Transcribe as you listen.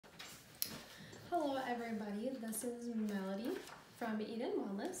everybody, this is Melody from Eden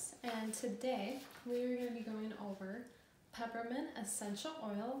Wellness, and today we are going to be going over peppermint essential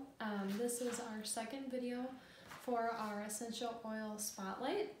oil. This is our second video for our essential oil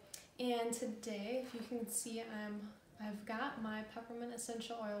spotlight, and today, if you can see, I've got my peppermint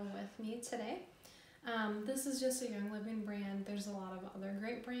essential oil with me today. This is just a Young Living brand. There's a lot of other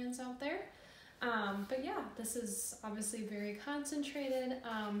great brands out there, but yeah, this is obviously very concentrated.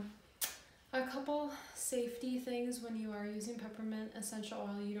 A couple safety things when you are using peppermint essential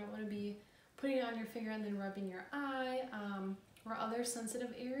oil: you don't want to be putting it on your finger and then rubbing your eye or other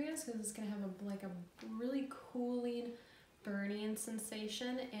sensitive areas, because it's going to have a really cooling, burning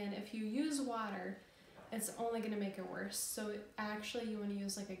sensation, and if you use water, it's only going to make it worse. So actually you want to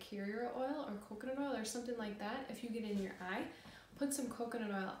use like a carrier oil or coconut oil or something like that. If you get in your eye, put some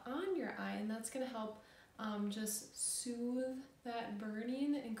coconut oil on your eye, and that's going to help just soothe that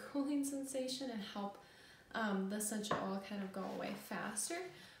burning and cooling sensation and help the essential oil kind of go away faster.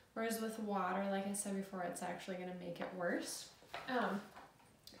 Whereas with water, like I said before, it's actually going to make it worse.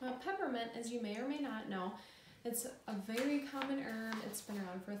 Peppermint, as you may or may not know, it's a very common herb. It's been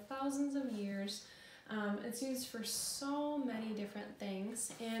around for thousands of years. It's used for so many different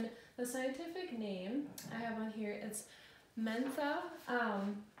things, and the scientific name I have on here, it's Mentha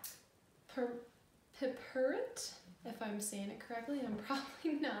Peppermint, if I'm saying it correctly. I'm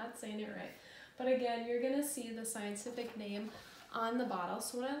probably not saying it right, but again, you're gonna see the scientific name on the bottle.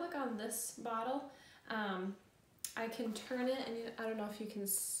 So when I look on this bottle, I can turn it, and I don't know if you can,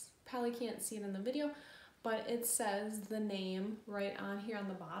 probably can't see it in the video, but it says the name right on here on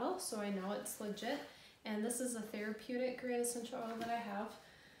the bottle, so I know it's legit. And this is a therapeutic grade essential oil that I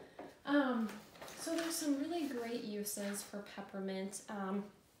have. So there's some really great uses for peppermint.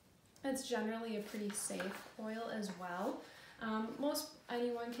 It's generally a pretty safe oil as well.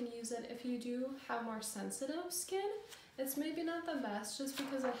 Anyone can use it. If you do have more sensitive skin, it's maybe not the best, just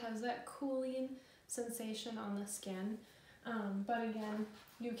because it has that cooling sensation on the skin. But again,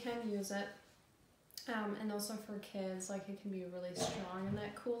 you can use it. And also for kids, like, it can be really strong in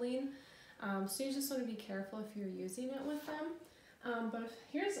that cooling. So you just want to be careful if you're using it with them.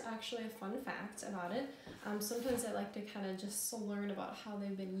 Here's actually a fun fact about it. Sometimes I like to kind of just learn about how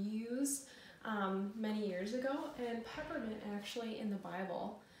they've been used many years ago. And peppermint actually in the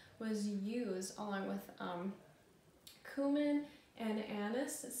Bible was used along with cumin and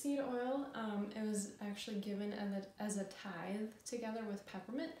anise seed oil. It was actually given as a tithe together with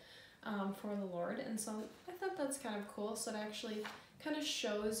peppermint for the Lord. And so I thought that's kind of cool. So it actually kind of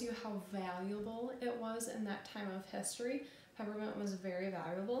shows you how valuable it was in that time of history. Peppermint was very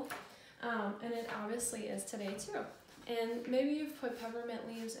valuable, and it obviously is today too. And maybe you've put peppermint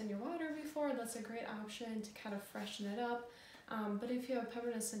leaves in your water before. That's a great option to kind of freshen it up. But if you have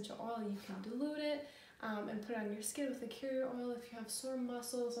peppermint essential oil, you can dilute it and put it on your skin with a carrier oil if you have sore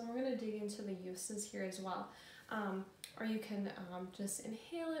muscles, and we're going to dig into the uses here as well. Or you can just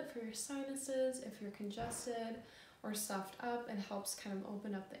inhale it for your sinuses if you're congested or stuffed up. It helps kind of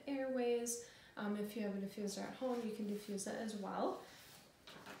open up the airways. If you have a diffuser at home, you can diffuse it as well.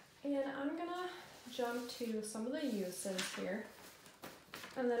 And I'm gonna jump to some of the uses here,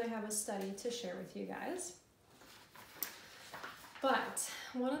 and then I have a study to share with you guys. But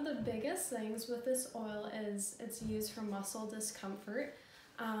one of the biggest things with this oil is it's used for muscle discomfort.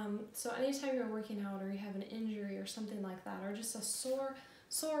 So anytime you're working out, or you have an injury or something like that, or just a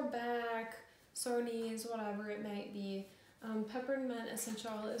sore back, sore knees, whatever it might be, peppermint essential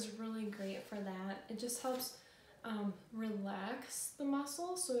oil is really great for that. It just helps relax the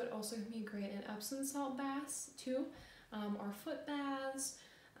muscles, so it also can be great in Epsom salt baths too, or foot baths.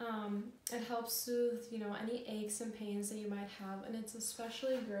 It helps soothe, any aches and pains that you might have, and it's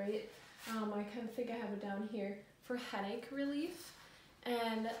especially great, I kind of think I have it down here, for headache relief.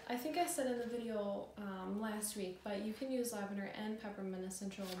 And I think I said in the video last week, but you can use lavender and peppermint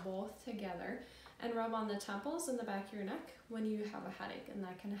essential oil both together and rub on the temples and the back of your neck when you have a headache, and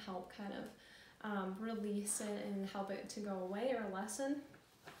that can help kind of release it and help it to go away or lessen.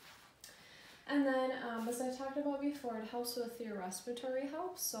 And then, as I talked about before, it helps with your respiratory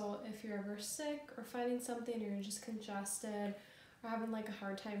health. So if you're ever sick or finding something, or you're just congested or having like a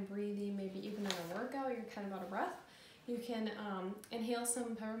hard time breathing, maybe even in a workout, you're kind of out of breath, you can inhale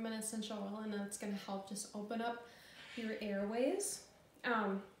some peppermint essential oil, and that's going to help just open up your airways.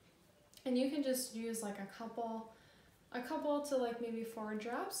 And you can just use like a couple to like maybe 4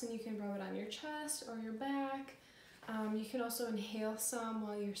 drops, and you can rub it on your chest or your back. You can also inhale some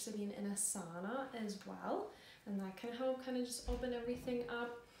while you're sitting in a sauna as well, and that can help kind of just open everything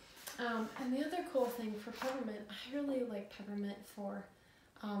up. And the other cool thing for peppermint, I really like peppermint for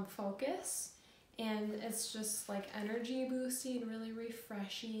focus and it's just like energy boosting, really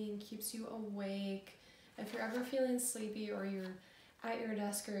refreshing, keeps you awake. If you're ever feeling sleepy or you're at your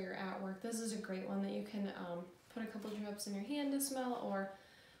desk or you're at work, this is a great one that you can put a couple drops in your hand to smell or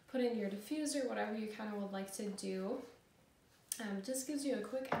put in your diffuser, whatever you kind of would like to do. Just gives you a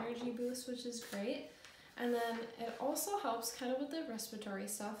quick energy boost, which is great. And then it also helps kind of with the respiratory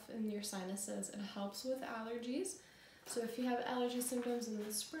stuff in your sinuses. It helps with allergies. So if you have allergy symptoms in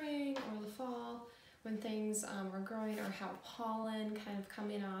the spring or the fall, when things are growing or have pollen kind of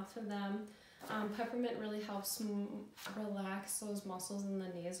coming off of them, peppermint really helps relax those muscles in the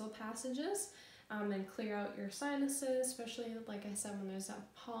nasal passages and clear out your sinuses, especially like I said, when there's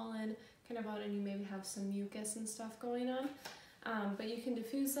that pollen kind of out and you maybe have some mucus and stuff going on. But you can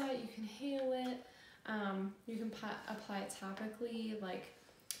diffuse that, you can inhale it, you can apply it topically, like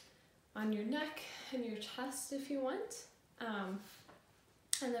on your neck and your chest if you want.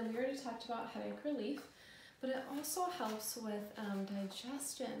 And then we already talked about headache relief, but it also helps with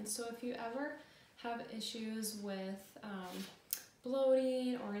digestion. So if you ever have issues with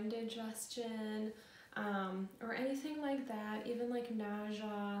bloating or indigestion or anything like that, even like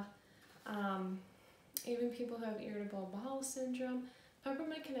nausea, even people who have irritable bowel syndrome,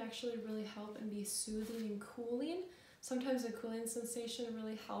 peppermint can actually really help and be soothing and cooling. Sometimes the cooling sensation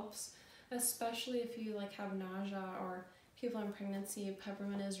really helps, especially if you like have nausea or people in pregnancy.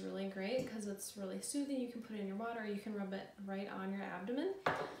 Peppermint is really great because it's really soothing. You can put it in your water, or you can rub it right on your abdomen.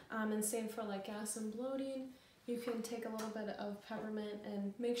 And same for like gas and bloating. You can take a little bit of peppermint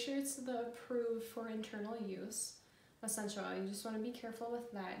and make sure it's the approved for internal use essential oil. You just want to be careful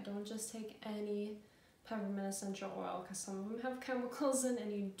with that. Don't just take any peppermint essential oil because some of them have chemicals in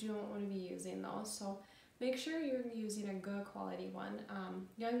and you don't want to be using those. So make sure you're using a good quality one.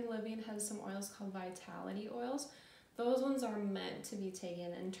 Young Living has some oils called Vitality oils. Those ones are meant to be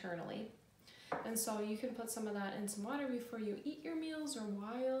taken internally. And so you can put some of that in some water before you eat your meals or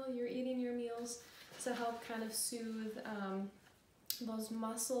while you're eating your meals to help kind of soothe those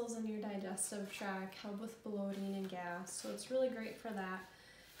muscles in your digestive tract, help with bloating and gas. So it's really great for that.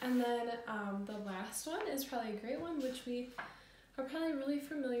 And then the last one is probably a great one, which we are probably really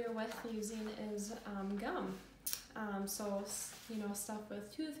familiar with using, is gum. So, you know, stuff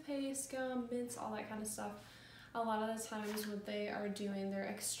with toothpaste, gum, mints, all that kind of stuff. A lot of the times what they are doing, they're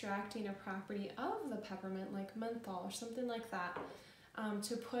extracting a property of the peppermint, like menthol or something like that,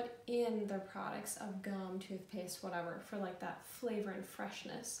 to put in their products of gum, toothpaste, whatever, for like that flavor and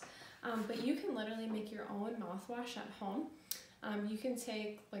freshness. But you can literally make your own mouthwash at home. You can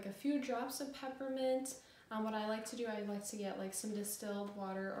take like a few drops of peppermint. What I like to do, I like to get like some distilled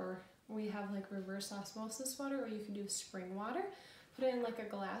water, or we have like reverse osmosis water, or you can do spring water. Put it in like a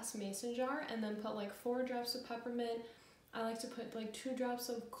glass mason jar and then put like 4 drops of peppermint. I like to put like 2 drops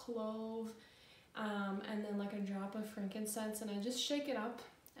of clove and then like a drop of frankincense, and I just shake it up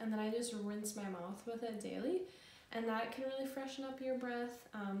and then I just rinse my mouth with it daily, and that can really freshen up your breath.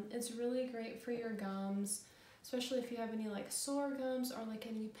 It's really great for your gums, especially if you have any like sore gums or like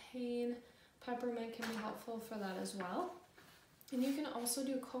any pain. Peppermint can be helpful for that as well. And you can also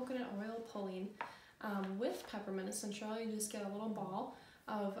do coconut oil pulling with peppermint essential oil. You just get a little ball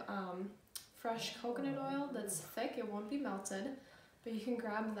of fresh coconut oil that's thick. It won't be melted, but you can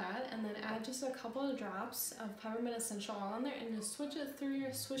grab that and then add just a couple of drops of peppermint essential oil in there and just swish it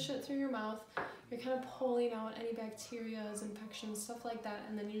through your mouth. You're kind of pulling out any bacteria, infections, stuff like that,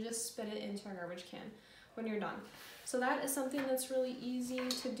 and then you just spit it into a garbage can when you're done. So that is something that's really easy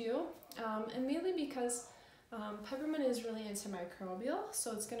to do, and mainly because peppermint is really antimicrobial,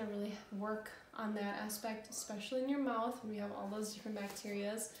 so it's going to really work on that aspect, especially in your mouth when we have all those different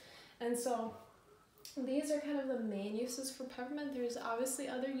bacterias. And so these are kind of the main uses for peppermint. There's obviously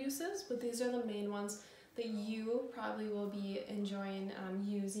other uses, but these are the main ones that you probably will be enjoying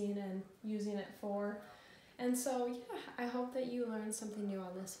using it for. And so yeah, I hope that you learned something new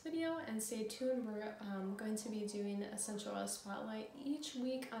on this video, and stay tuned. We're going to be doing essential oil spotlight each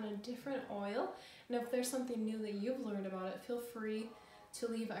week on a different oil. And if there's something new that you've learned about it, feel free to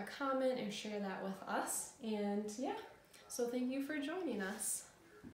leave a comment and share that with us. And yeah, so thank you for joining us.